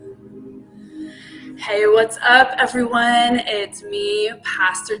Hey, what's up, everyone? It's me,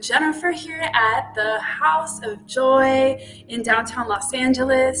 Pastor Jennifer, here at the House of Joy in downtown Los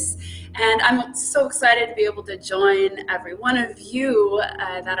Angeles. And I'm so excited to be able to join every one of you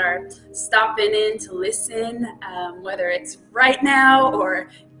that are stopping in to listen, whether it's right now or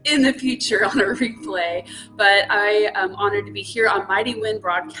in the future on a replay. But I am honored to be here on Mighty Wind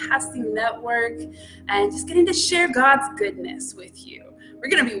Broadcasting Network and just getting to share God's goodness with you. We're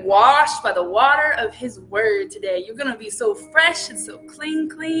going to be washed by the water of his word today. You're going to be so fresh and so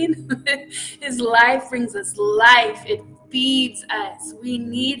clean. His life brings us life. It feeds us. We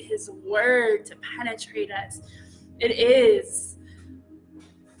need his word to penetrate us. It is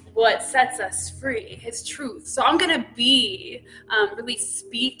what sets us free, his truth. So I'm going to be really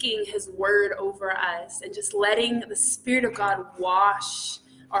speaking his word over us and just letting the Spirit of God wash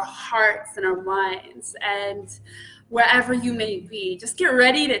our hearts and our minds. And wherever you may be, just get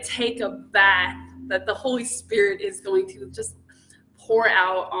ready to take a bath that the Holy Spirit is going to just pour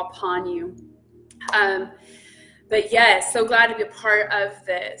out upon you. But yes, so glad to be a part of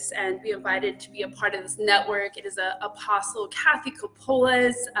this and be invited to be a part of this network. It is Apostle Kathy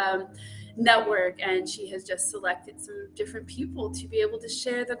Coppola's network, and she has just selected some different people to be able to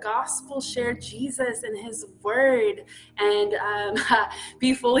share the gospel, share Jesus and his word, and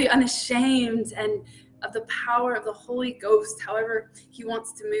be fully unashamed and of the power of the Holy Ghost, however he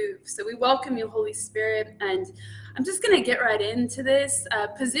wants to move. So we welcome you, Holy Spirit, and I'm just going to get right into this.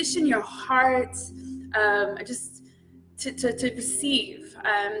 Position your heart just to receive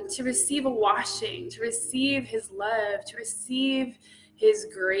a washing, to receive his love, to receive his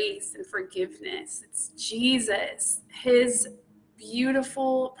grace and forgiveness. It's Jesus, his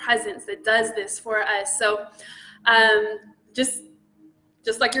beautiful presence that does this for us. So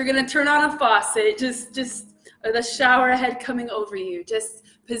just like you're going to turn on a faucet, just or the shower head coming over you, just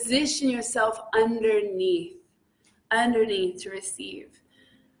position yourself underneath to receive.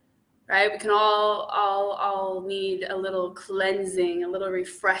 Right? We can all need a little cleansing, a little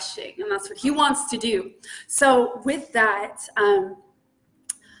refreshing, and that's what he wants to do. So with that,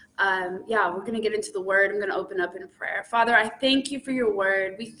 we're going to get into the word. I'm going to open up in prayer. Father, I thank you for your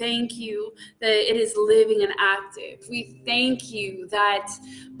word. We thank you that it is living and active. We thank you that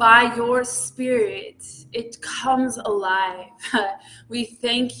by your Spirit, it comes alive. We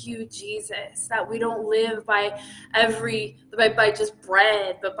thank you, Jesus, that we don't live by just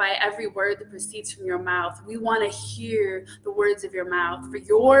bread, but by every word that proceeds from your mouth. We want to hear the words of your mouth. For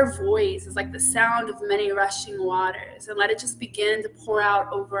your voice is like the sound of many rushing waters. And let it just begin to pour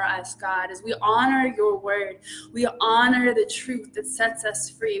out over us, God, as we honor your word. We honor the truth that sets us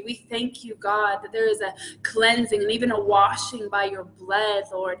free. We thank you, God, that there is a cleansing and even a washing by your blood,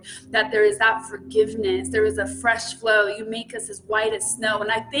 Lord, that there is that forgiveness. There is a fresh flow. You make us as white as snow.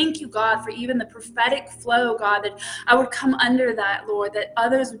 And I thank you, God, for even the prophetic flow, God, that I would come under that, Lord, that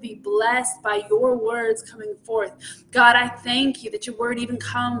others would be blessed by your words coming forth. God, I thank you that your word even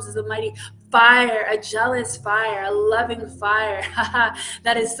comes as a mighty fire, a jealous fire, a loving fire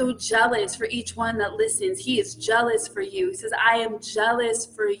that is so jealous for each one that listens. He is jealous for you. He says, I am jealous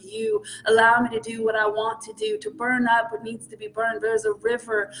for you. Allow me to do what I want to do, to burn up what needs to be burned. There's a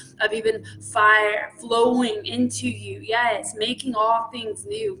river of even fire flowing into you. Yes, making all things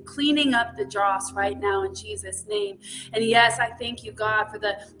new, cleaning up the dross right now in Jesus' name. And yes, I thank you, God, for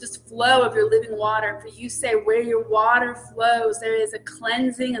the just flow of your living water. For you say where your water flows, there is a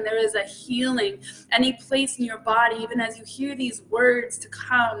cleansing and there is a healing. Any place in your body, even as you hear these words to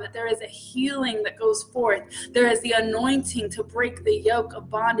come, that there is a healing that goes forth. There is the anointing to break the yoke of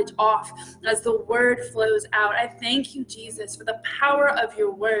bondage off as the word flows out. I thank you, Jesus, for the power of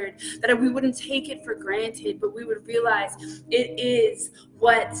your word, that we wouldn't take it for granted, but we would realize it is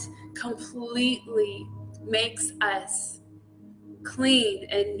what completely makes us clean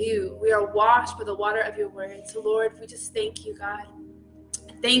and new. We are washed by the water of your word. So Lord, we just thank you, God.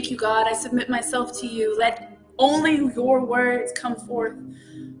 Thank you, God. I submit myself to you. Let only your words come forth.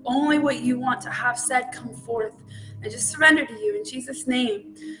 Only what you want to have said come forth. I just surrender to you in Jesus'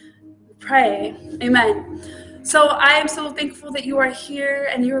 name. Pray. Amen. So I am so thankful that you are here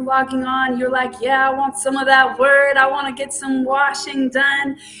and you're logging on. You're like, yeah, I want some of that word. I want to get some washing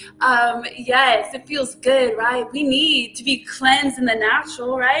done. Yes, it feels good, right? We need to be cleansed in the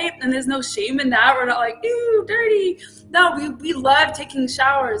natural, right? And there's no shame in that. We're not like, ew, dirty. No, we love taking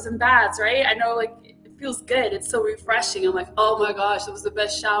showers and baths, right? I know, like, it feels good. It's so refreshing. I'm like, oh my gosh, that was the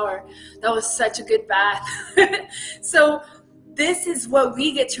best shower. That was such a good bath. So this is what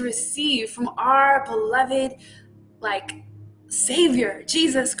we get to receive from our beloved, like, Savior,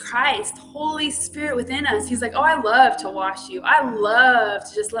 Jesus Christ, Holy Spirit within us. He's like, oh, I love to wash you. I love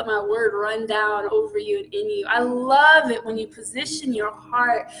to just let my word run down over you and in you. I love it when you position your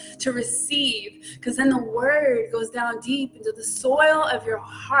heart to receive, because then the word goes down deep into the soil of your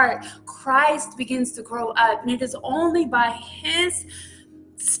heart. Christ begins to grow up, and it is only by his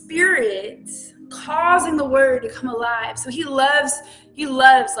Spirit causing the word to come alive. So he loves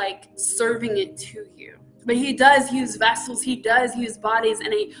like serving it to you. But he does use vessels, he does use bodies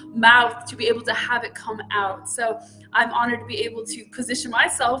and a mouth to be able to have it come out. So I'm honored to be able to position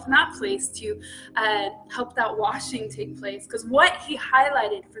myself in that place to help that washing take place. Because what he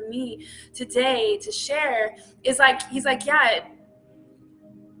highlighted for me today to share is like, he's like, yeah,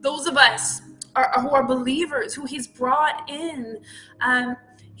 those of us who are believers, who he's brought in,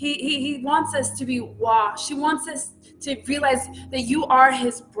 he wants us to be washed. He wants us to realize that you are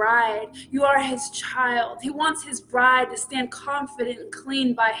his bride. You are his child. He wants his bride to stand confident and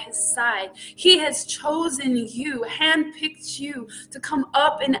clean by his side. He has chosen you, handpicked you to come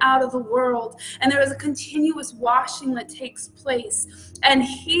up and out of the world. And there is a continuous washing that takes place. And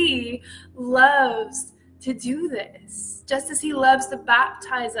he loves to do this. Just as he loves to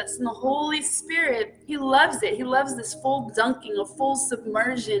baptize us in the Holy Spirit, he loves it. He loves this full dunking, a full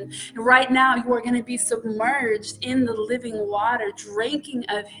submersion. And right now you are going to be submerged in the living water, drinking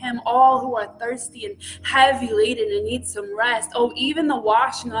of him, all who are thirsty and heavy laden and need some rest. Oh, even the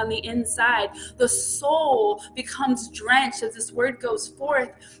washing on the inside, the soul becomes drenched as this word goes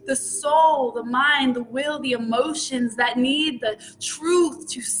forth. The soul, the mind, the will, the emotions that need the truth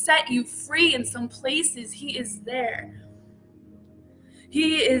to set you free in some places, he is there.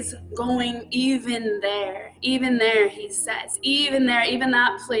 He is going even there, he says, even there, even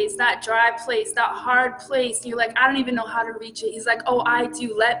that place, that dry place, that hard place. And you're like, I don't even know how to reach it. He's like, oh, I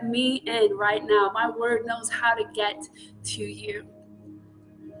do. Let me in right now. My word knows how to get to you.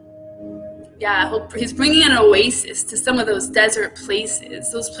 Yeah, I hope he's bringing an oasis to some of those desert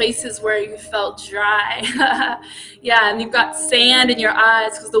places, those places where you felt dry. Yeah, and you've got sand in your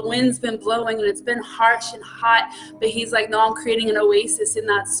eyes because the wind's been blowing and it's been harsh and hot. But he's like, no, I'm creating an oasis in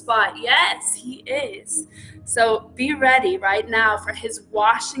that spot. Yes, he is. So be ready right now for his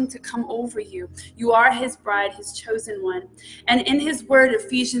washing to come over you. You are his bride, his chosen one. And in his word,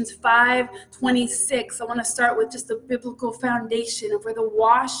 Ephesians 5:26, I want to start with just a biblical foundation of where the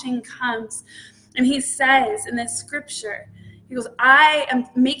washing comes. And he says in this scripture, he goes, I am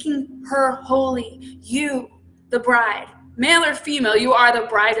making her holy, you, the bride. Male or female, you are the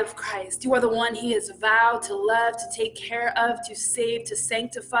bride of Christ. You are the one he has vowed to love, to take care of, to save, to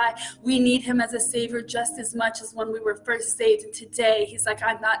sanctify. We need him as a savior just as much as when we were first saved. And today, he's like,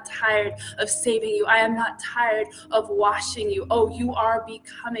 I'm not tired of saving you. I am not tired of washing you. Oh, you are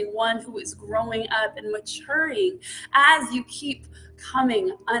becoming one who is growing up and maturing as you keep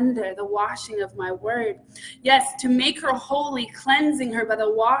coming under the washing of my word. Yes, to make her holy, cleansing her by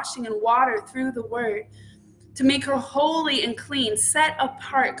the washing and water through the word. To make her holy and clean, set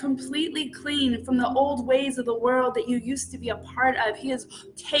apart, completely clean from the old ways of the world that you used to be a part of. He has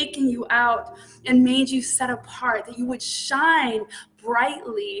taken you out and made you set apart, that you would shine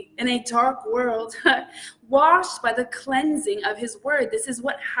brightly in a dark world, washed by the cleansing of his word. This is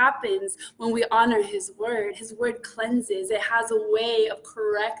what happens when we honor his word. His word cleanses. It has a way of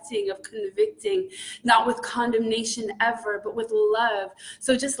correcting, of convicting, not with condemnation ever, but with love.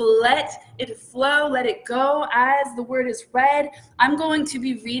 So just let it flow, let it go as the word is read. I'm going to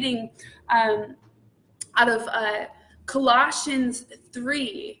be reading out of Colossians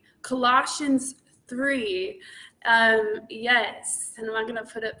 3. Colossians 3. Yes, and I'm going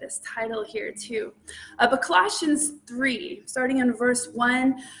to put up this title here too. But Colossians 3, starting in verse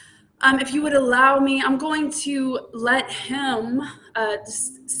 1. If you would allow me, I'm going to let him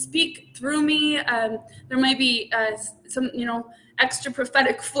speak through me. There might be some, extra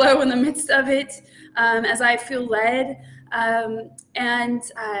prophetic flow in the midst of it as I feel led. And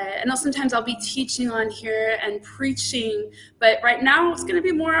I know sometimes I'll be teaching on here and preaching, but right now it's going to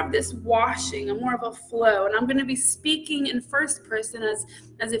be more of this washing and more of a flow. And I'm going to be speaking in first person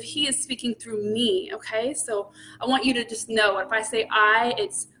as if he is speaking through me. Okay. So I want you to just know if I say I,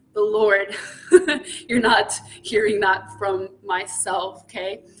 it's the Lord. You're not hearing that from myself.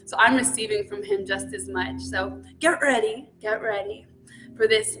 Okay. So I'm receiving from him just as much. So get ready for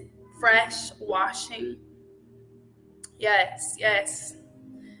this fresh washing. Yes, yes.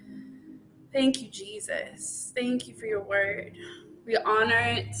 Thank you, Jesus. Thank you for your word. We honor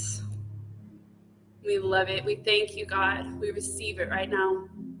it. We love it. We thank you, God. We receive it right now.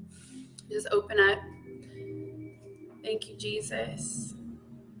 Just open up. Thank you, Jesus.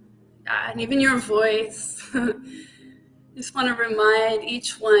 God, and even your voice. Just want to remind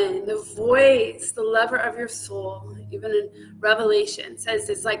each one, the voice, the lover of your soul, even in Revelation, says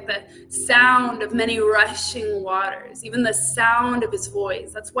it's like the sound of many rushing waters, even the sound of his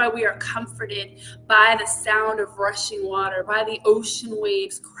voice. That's why we are comforted by the sound of rushing water, by the ocean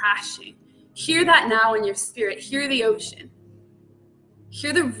waves crashing. Hear that now in your spirit. Hear the ocean.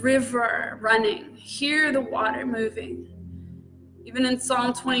 Hear the river running. Hear the water moving. Even in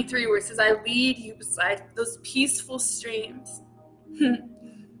Psalm 23, where it says, I lead you beside those peaceful streams.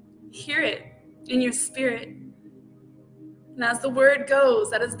 Hear it in your spirit. And as the word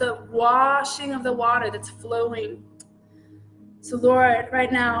goes, that is the washing of the water that's flowing. So Lord,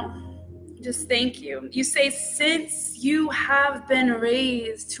 right now, just thank you. You say, since you have been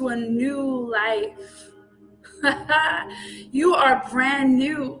raised to a new life, you are brand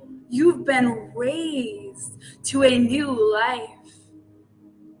new. You've been raised to a new life.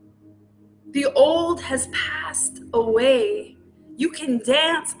 The old has passed away. You can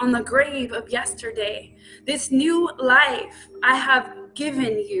dance on the grave of yesterday. This new life I have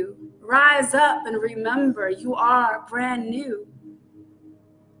given you. Rise up and remember, you are brand new.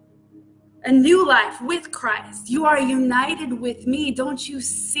 A new life with Christ. You are united with me. Don't you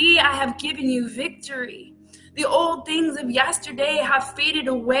see? I have given you victory. The old things of yesterday have faded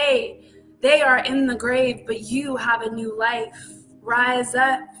away. They are in the grave, but you have a new life. Rise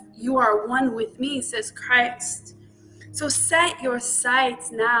up. You are one with me, says Christ. So set your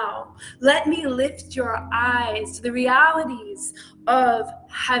sights now. Let me lift your eyes to the realities of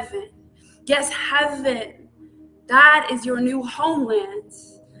heaven. Yes, heaven. That is your new homeland.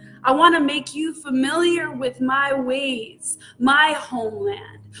 I want to make you familiar with my ways, my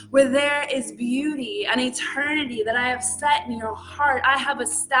homeland, where there is beauty and eternity that I have set in your heart. I have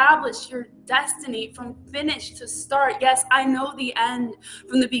established your destiny from finish to start. Yes, I know the end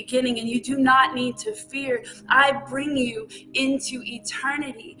from the beginning, and you do not need to fear. I bring you into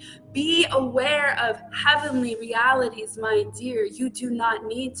eternity. Be aware of heavenly realities, my dear. You do not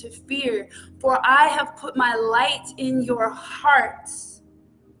need to fear, for I have put my light in your hearts.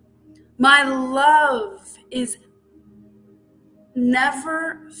 My love is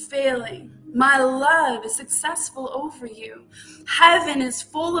never failing. My love is successful over you. Heaven is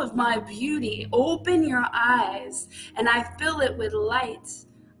full of my beauty. Open your eyes, and I fill it with light.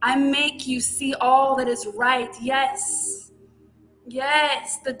 I make you see all that is right. Yes,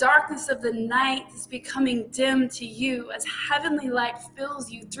 yes, the darkness of the night is becoming dim to you as heavenly light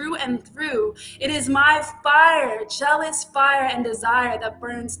fills you through and through. It is my fire, jealous fire and desire that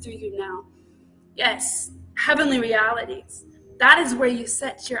burns through you now. Yes, heavenly realities. That is where you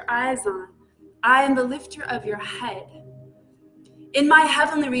set your eyes on. I am the lifter of your head. In my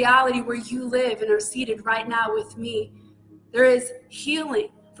heavenly reality where you live and are seated right now with me, there is healing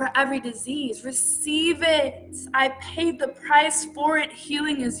for every disease. Receive it. I paid the price for it.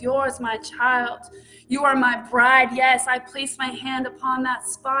 Healing is yours, my child. You are my bride. Yes, I place my hand upon that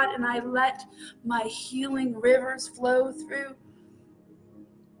spot and I let my healing rivers flow through.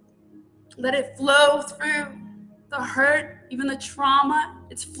 Let it flow through the hurt, even the trauma.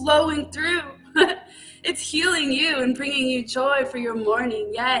 It's flowing through. It's healing you and bringing you joy for your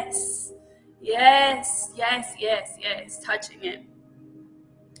morning. Yes, yes, yes, yes, yes. Touching it.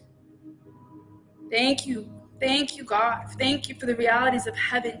 Thank you. Thank you, God. Thank you for the realities of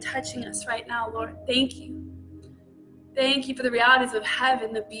heaven touching us right now, Lord. Thank you. Thank you for the realities of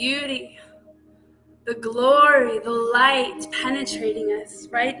heaven, the beauty, the glory, the light penetrating us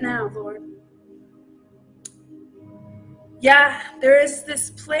right now, Lord. Yeah, there is this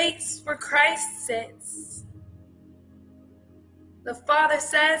place where Christ sits. The Father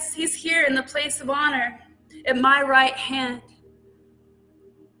says he's here in the place of honor at my right hand.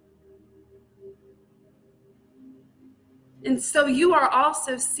 And so you are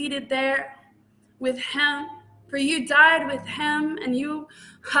also seated there with him, for you died with him and you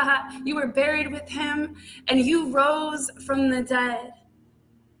were buried with him and you rose from the dead.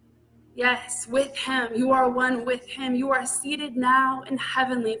 Yes, with him. You are one with him. You are seated now in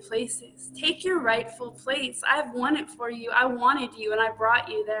heavenly places. Take your rightful place. I've won it for you. I wanted you and I brought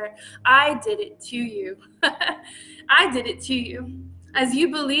you there. I did it to you. I did it to you. As you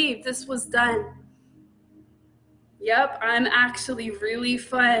believe this was done. Yep, I'm actually really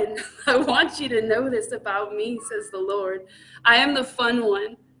fun. I want you to know this about me, says the Lord. I am the fun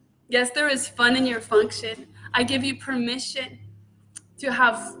one. Yes, there is fun in your function. I give you permission to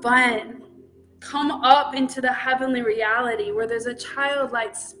have fun. Come up into the heavenly reality where there's a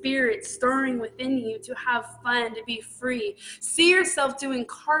childlike spirit stirring within you to have fun, to be free. See yourself doing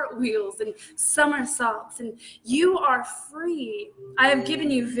cartwheels and somersaults, and you are free. I have given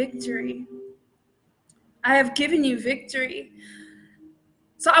you victory. I have given you victory.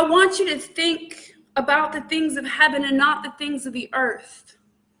 So I want you to think about the things of heaven and not the things of the earth.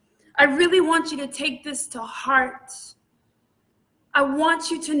 I really want you to take this to heart. I want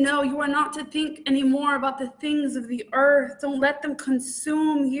you to know you are not to think anymore about the things of the earth. Don't let them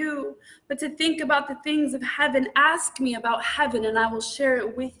consume you, but to think about the things of heaven. Ask me about heaven and I will share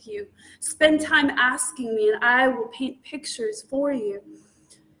it with you. Spend time asking me and I will paint pictures for you.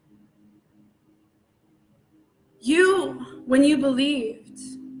 You, when you believed,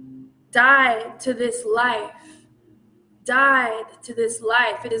 died to this life. Died to this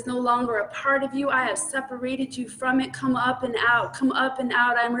life. It is no longer a part of you. I have separated you from it. Come up and out. Come up and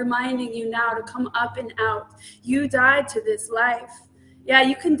out. I'm reminding you now to come up and out. You died to this life. Yeah,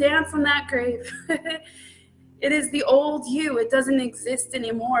 you can dance on that grave. It is the old you. It doesn't exist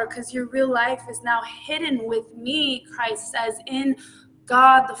anymore because your real life is now hidden with me, Christ says, in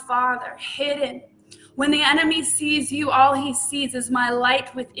God the Father. Hidden. When the enemy sees you, all he sees is my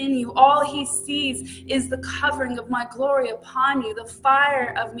light within you. All he sees is the covering of my glory upon you, the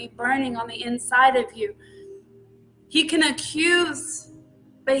fire of me burning on the inside of you. He can accuse,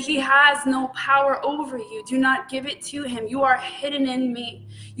 but he has no power over you. Do not give it to him. You are hidden in me.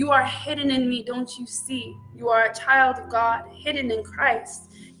 You are hidden in me. Don't you see? You are a child of God, hidden in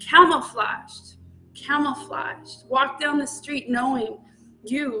Christ, camouflaged. Camouflaged. Walk down the street knowing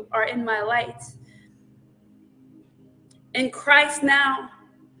you are in my light. In Christ now,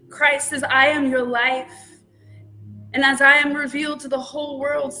 Christ says, I am your life. And as I am revealed to the whole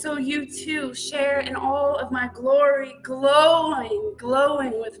world, so you too share in all of my glory, glowing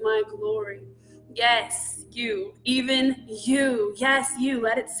with my glory. Yes, you, even you. Yes, you.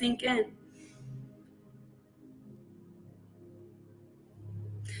 Let it sink in.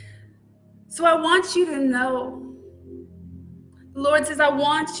 So I want you to know, the Lord says, I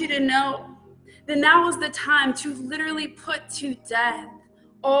want you to know that now is the time to literally put to death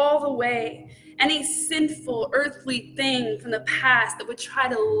all the way any sinful earthly thing from the past that would try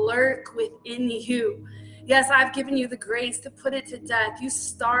to lurk within you. Yes, I've given you the grace to put it to death. You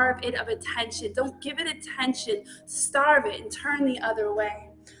starve it of attention. Don't give it attention. Starve it and turn the other way.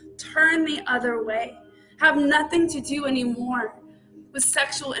 Turn the other way. Have nothing to do anymore with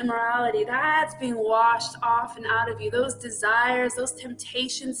sexual immorality. That's being washed off and out of you. Those desires, those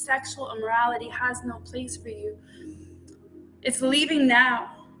temptations, sexual immorality has no place for you. It's leaving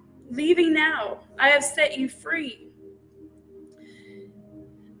now. Leaving now. I have set you free.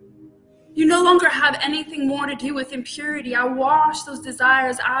 You no longer have anything more to do with impurity. I wash those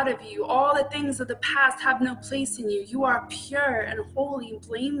desires out of you. All the things of the past have no place in you. You are pure and holy and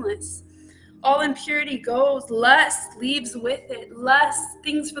blameless. All impurity goes. Lust leaves with it. Lust,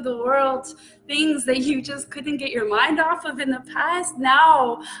 things for the world, things that you just couldn't get your mind off of in the past.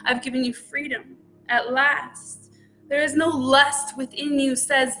 Now I've given you freedom at last. There is no lust within you,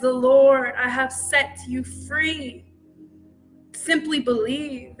 says the Lord. I have set you free. Simply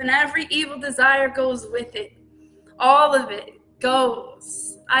believe, and every evil desire goes with it. All of it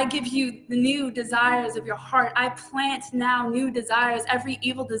goes. I give you the new desires of your heart. I plant now new desires. Every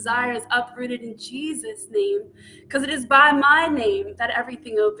evil desire is uprooted in Jesus' name, because it is by my name that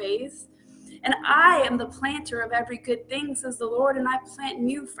everything obeys. And I am the planter of every good thing, says the Lord, and I plant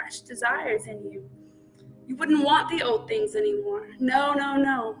new, fresh desires in you. You wouldn't want the old things anymore. No, no,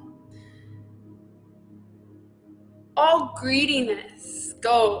 no. All greediness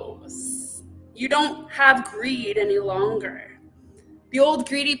goes. You don't have greed any longer. The old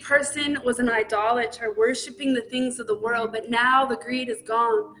greedy person was an idolater, worshiping the things of the world, but now the greed is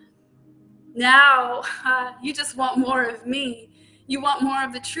gone. Now you just want more of me. You want more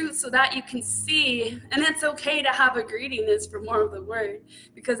of the truth so that you can see. And it's okay to have a greediness for more of the word,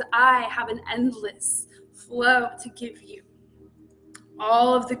 because I have an endless flow to give you.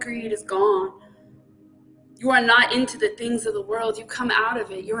 All of the greed is gone. You are not into the things of the world. You come out of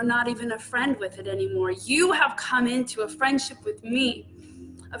it. You are not even a friend with it anymore. You have come into a friendship with me,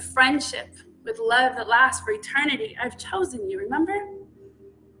 a friendship with love that lasts for eternity. I've chosen you, remember?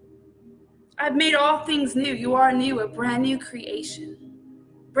 I've made all things new. You are new, a brand new creation.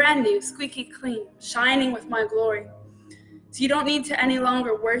 Brand new, squeaky clean, shining with my glory. So you don't need to any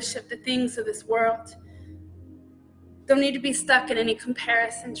longer worship the things of this world. Don't need to be stuck in any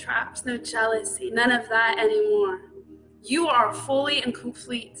comparison traps, no jealousy, none of that anymore. You are fully and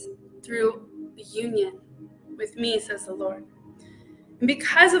complete through the union with me, says the Lord. And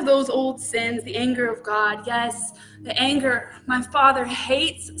because of those old sins, the anger of God, yes, the anger, my Father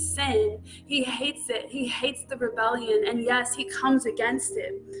hates sin. He hates it. He hates the rebellion. And yes, he comes against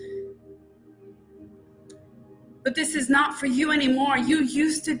it. But this is not for you anymore. You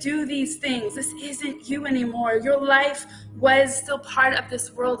used to do these things. This isn't you anymore. Your life was still part of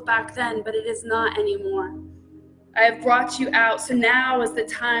this world back then, but it is not anymore. I have brought you out, so now is the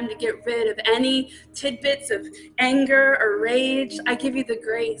time to get rid of any tidbits of anger or rage. I give you the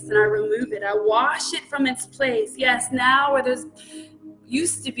grace and I remove it. I wash it from its place. Yes, now where there's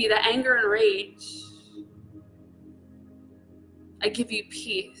used to be the anger and rage, I give you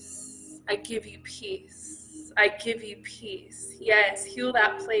peace. I give you peace. I give you peace. Yes, heal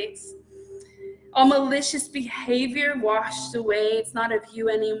that place. All malicious behavior washed away. It's not of you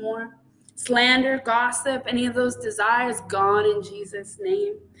anymore. Slander, gossip, any of those desires gone in Jesus'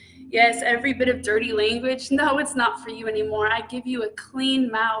 name. Yes, every bit of dirty language. No, it's not for you anymore. I give you a clean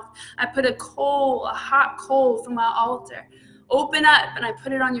mouth. I put a hot coal from my altar. Open up and I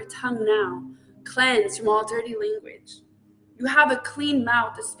put it on your tongue now. Cleanse from all dirty language. You have a clean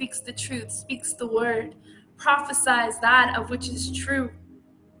mouth that speaks the truth, speaks the word, prophesies that of which is true.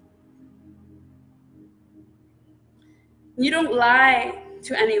 You don't lie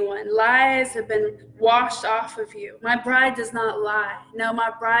to anyone. Lies have been washed off of you. My bride does not lie. No,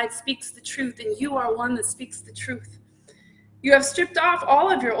 my bride speaks the truth, and you are one that speaks the truth. You have stripped off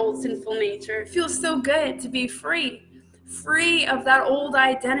all of your old sinful nature. It feels so good to be free of that old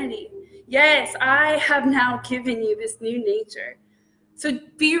identity. Yes, I have now given you this new nature. So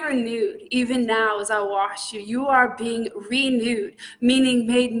be renewed even now as I wash you. You are being renewed, meaning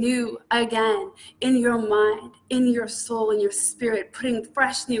made new again in your mind, in your soul, in your spirit, putting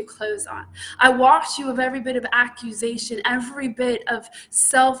fresh new clothes on. I wash you of every bit of accusation, every bit of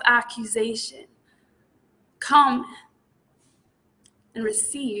self-accusation. Come and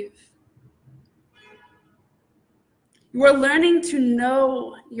receive. You are learning to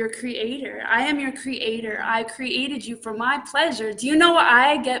know your creator. I am your creator. I created you for my pleasure. Do you know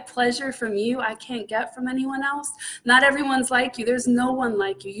I get pleasure from you I can't get from anyone else? Not everyone's like you. There's no one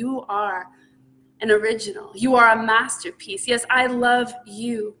like you. You are an original. You are a masterpiece. Yes, I love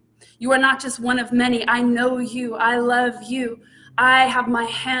you. You are not just one of many. I know you. I love you. I have my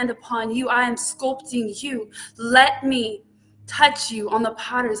hand upon you. I am sculpting you. Let me touch you on the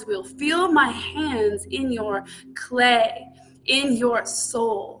potter's wheel. Feel my hands in your clay, in your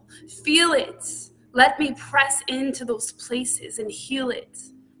soul. Feel it. Let me press into those places and heal it.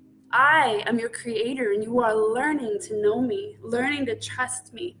 I am your creator, and you are learning to know me, learning to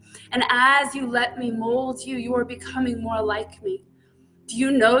trust me. And as you let me mold you, you are becoming more like me. Do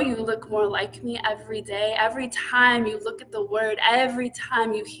you know you look more like me every day? Every time you look at the word, every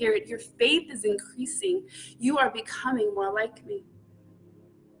time you hear it, your faith is increasing. You are becoming more like me.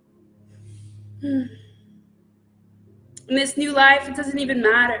 In this new life, it doesn't even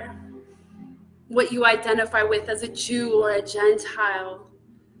matter what you identify with as a Jew or a Gentile,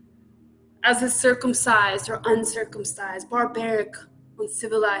 as a circumcised or uncircumcised, barbaric,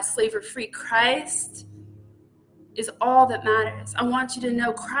 uncivilized, slave or free. Christ is all that matters. I want you to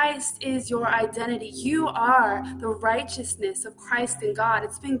know Christ is your identity. You are the righteousness of Christ in God.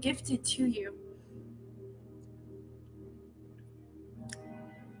 It's been gifted to you.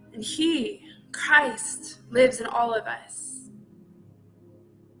 And Christ, lives in all of us.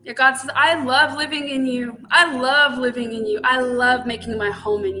 Yeah, God says, I love living in you. I love living in you. I love making my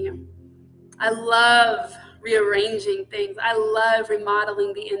home in you. I love rearranging things. I love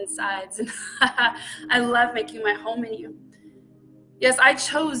remodeling the insides. And I love making my home in you. Yes, I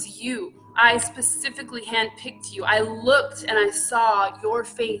chose you. I specifically handpicked you. I looked and I saw your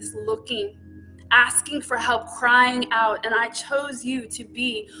face looking, asking for help, crying out. And I chose you to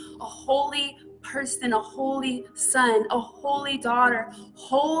be a holy person, a holy son, a holy daughter.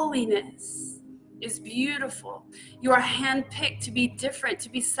 Holiness is beautiful. You are handpicked to be different, to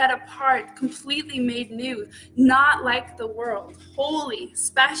be set apart, completely made new, not like the world. Holy,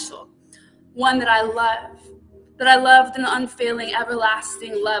 special, one that I love with an unfailing,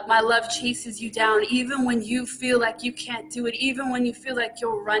 everlasting love. My love chases you down, even when you feel like you can't do it, even when you feel like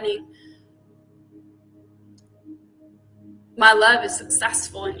you're running. My love is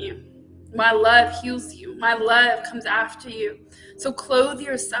successful in you. My love heals you. My love comes after you. So clothe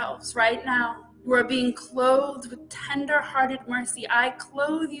yourselves right now. You are being clothed with tender-hearted mercy. I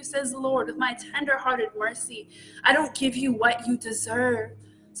clothe you, says the Lord, with my tender-hearted mercy. I don't give you what you deserve.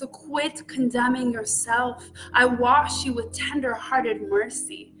 So quit condemning yourself. I wash you with tender-hearted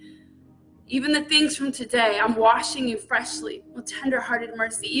mercy. Even the things from today, I'm washing you freshly with tender-hearted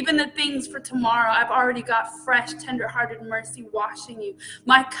mercy. Even the things for tomorrow, I've already got fresh, tender-hearted mercy washing you.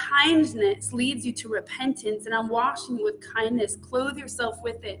 My kindness leads you to repentance, and I'm washing you with kindness. Clothe yourself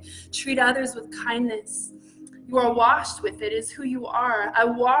with it. Treat others with kindness. You are washed with it. It is who you are. I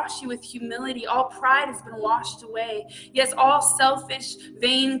wash you with humility. All pride has been washed away. Yes, all selfish,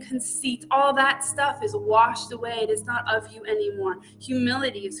 vain conceit, all that stuff is washed away. It is not of you anymore.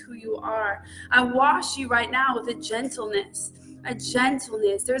 Humility is who you are. I wash you right now with a gentleness. A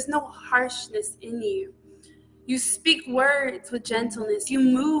gentleness. There's no harshness in you. You speak words with gentleness. You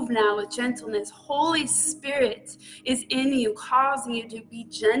move now with gentleness. Holy Spirit is in you, causing you to be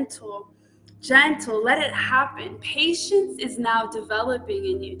gentle. Gentle, let it happen. Patience is now developing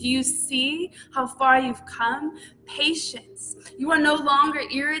in you. Do you see how far you've come? Patience. You are no longer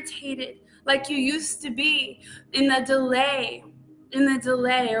irritated like you used to be in the delay.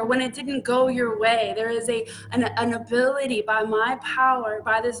 Or when it didn't go your way. There is an ability by my power,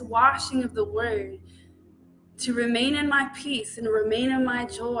 by this washing of the word, to remain in my peace and remain in my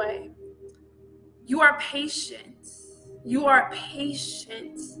joy. You are patient. You are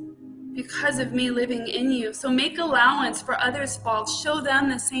patient because of me living in you. So make allowance for others' faults. Show them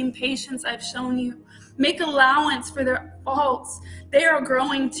the same patience I've shown you. Make allowance for their faults. They are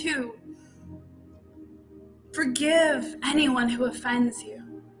growing too. Forgive anyone who offends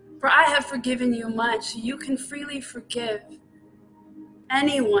you. For I have forgiven you much. You can freely forgive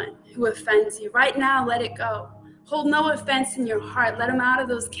anyone who offends you. Right now, let it go. Hold no offense in your heart. Let them out of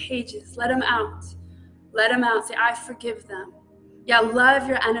those cages. Let them out. Let them out. Say, I forgive them. Yeah, love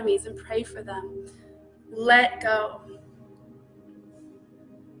your enemies and pray for them. Let go.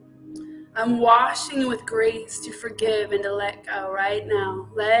 I'm washing you with grace to forgive and to let go right now.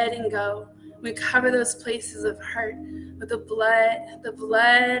 Letting go. We cover those places of hurt with the blood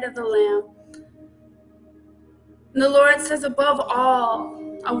of the Lamb. And the Lord says, above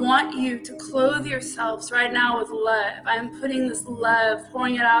all, I want you to clothe yourselves right now with love. I am putting this love,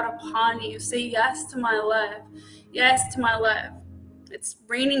 pouring it out upon you. Say yes to my love. Yes to my love. It's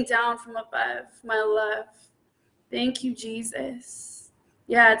raining down from above, my love. Thank you, Jesus.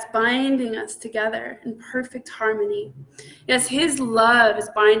 Yeah, it's binding us together in perfect harmony. Yes, his love is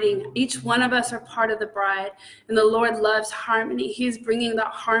binding. Each one of us are part of the bride, and the Lord loves harmony. He is bringing that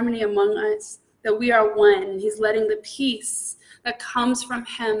harmony among us, that we are one. He's letting the peace that comes from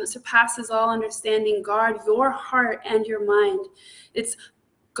him, that surpasses all understanding, guard your heart and your mind. It's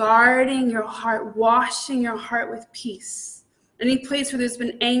guarding your heart, washing your heart with peace. Any place where there's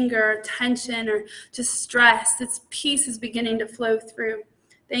been anger or tension or just stress, its peace is beginning to flow through.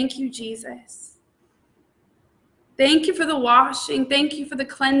 Thank you, Jesus. Thank you for the washing. Thank you for the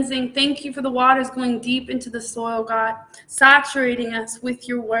cleansing. Thank you for the waters going deep into the soil, God, saturating us with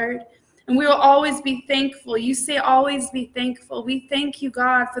your word. And we will always be thankful. You say always be thankful. We thank you,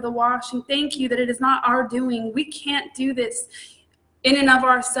 God, for the washing. Thank you that it is not our doing. We can't do this in and of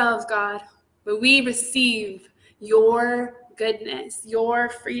ourselves, God, but we receive your goodness, your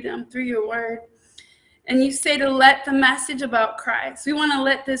freedom through your word. And you say to let the message about Christ. We want to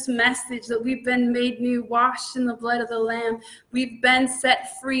let this message that we've been made new, washed in the blood of the Lamb. We've been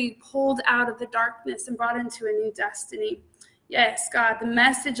set free, pulled out of the darkness and brought into a new destiny. Yes, God, the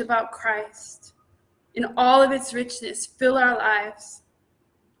message about Christ in all of its richness, fill our lives.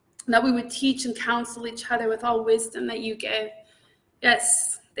 That we would teach and counsel each other with all wisdom that you give.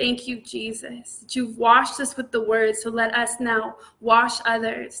 Yes, thank you, Jesus, that you've washed us with the word. So let us now wash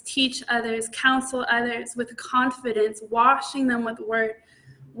others, teach others, counsel others with confidence, washing them with the word,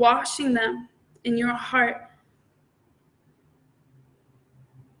 washing them in your heart.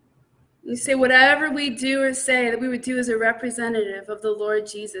 You say whatever we do or say that we would do as a representative of the Lord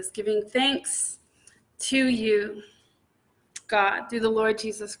Jesus, giving thanks to you, God, through the Lord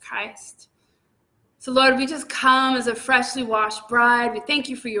Jesus Christ. So, Lord, we just come as a freshly washed bride. We thank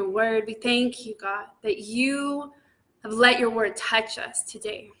you for your word. We thank you, God, that you have let your word touch us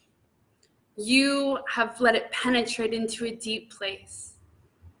today. You have let it penetrate into a deep place.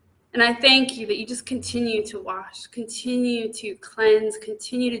 And I thank you that you just continue to wash, continue to cleanse,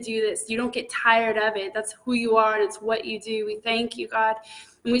 continue to do this. You don't get tired of it. That's who you are, and it's what you do. We thank you, God.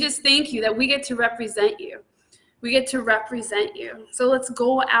 And we just thank you that we get to represent you. We get to represent you. So let's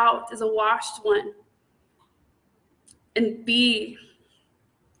go out as a washed one and be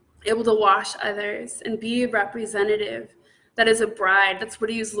able to wash others and be a representative that is a bride. That's what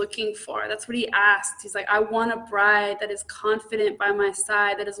he was looking for. That's what he asked. He's like, I want a bride that is confident by my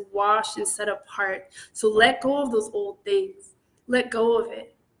side, that is washed and set apart. So let go of those old things. Let go of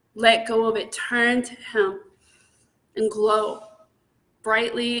it. Let go of it. Turn to him and glow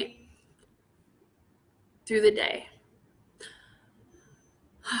brightly through the day.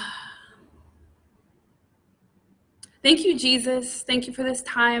 Thank you, Jesus. Thank you for this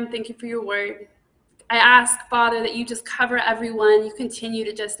time. Thank you for your word. I ask, Father, that you just cover everyone. You continue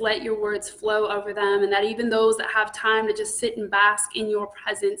to just let your words flow over them, and that even those that have time to just sit and bask in your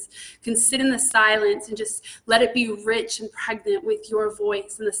presence can sit in the silence and just let it be rich and pregnant with your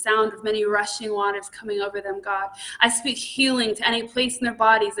voice and the sound of many rushing waters coming over them, God. I speak healing to any place in their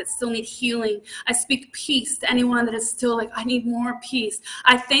bodies that still need healing. I speak peace to anyone that is still like, I need more peace.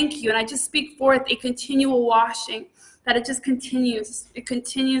 I thank you, and I just speak forth a continual washing, that it just continues. It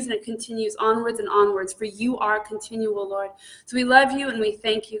continues and it continues onwards and onwards, for you are continual, Lord. So we love you and we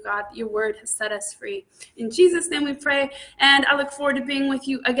thank you, God, that your word has set us free. In Jesus' name we pray, and I look forward to being with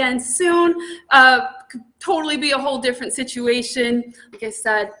you again soon. Could totally be a whole different situation, like I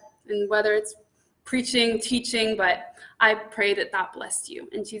said, and whether it's preaching, teaching, but I pray that that blessed you.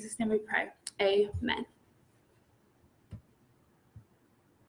 In Jesus' name we pray. Amen.